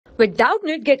With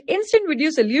Doubtnut, get instant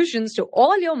video solutions to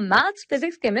all your maths,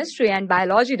 physics, chemistry, and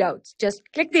biology doubts. Just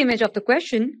click the image of the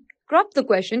question, crop the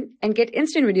question, and get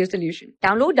instant video solution.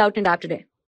 Download Doubtnut app today.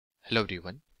 Hello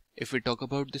everyone. If we talk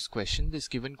about this question, this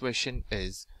given question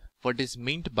is what is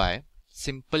meant by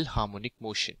simple harmonic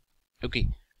motion. Okay,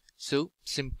 so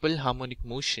simple harmonic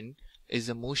motion is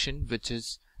a motion which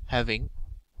is having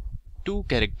two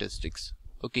characteristics.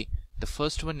 Okay, the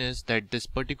first one is that this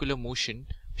particular motion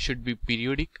should be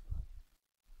periodic.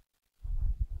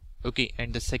 Okay,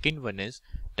 and the second one is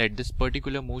that this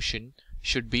particular motion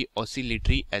should be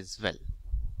oscillatory as well.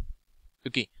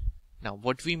 Okay, now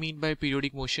what we mean by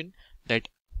periodic motion, that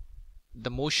the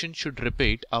motion should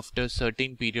repeat after a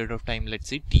certain period of time, let's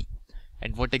say t.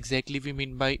 And what exactly we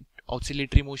mean by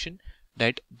oscillatory motion,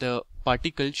 that the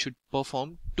particle should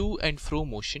perform to and fro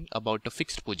motion about a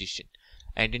fixed position.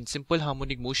 And in simple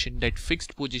harmonic motion, that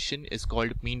fixed position is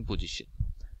called mean position.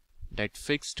 That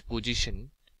fixed position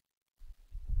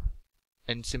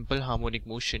in simple harmonic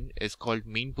motion is called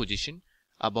mean position,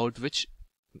 about which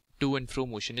to and fro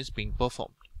motion is being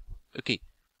performed. Okay,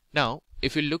 now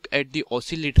if you look at the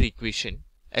oscillatory equation,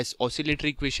 as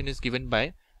oscillatory equation is given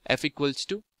by f equals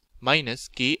to minus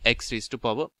kx raised to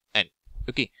power n.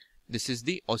 Okay, this is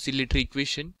the oscillatory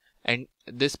equation, and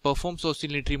this performs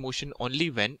oscillatory motion only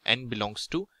when n belongs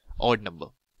to odd number.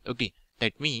 Okay,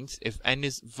 that means if n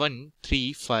is 1,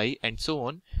 3, 5 and so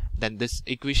on, then this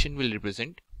equation will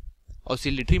represent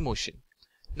oscillatory motion.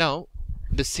 Now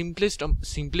the simplest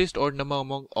odd number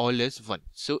among all is 1.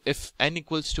 So if n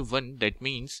equals to 1, that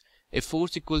means if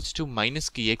force equals to minus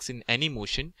kx in any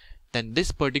motion, then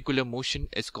this particular motion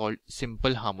is called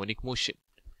simple harmonic motion,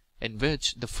 in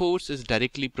which the force is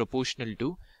directly proportional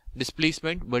to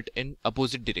displacement but in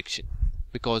opposite direction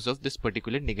because of this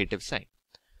particular negative sign.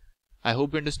 I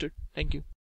hope you understood. Thank you.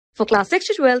 For class 6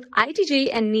 to 12, IIT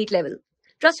JEE and NEET level.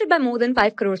 Trusted by more than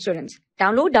 5 crore students.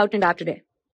 Download Doubtnut app today.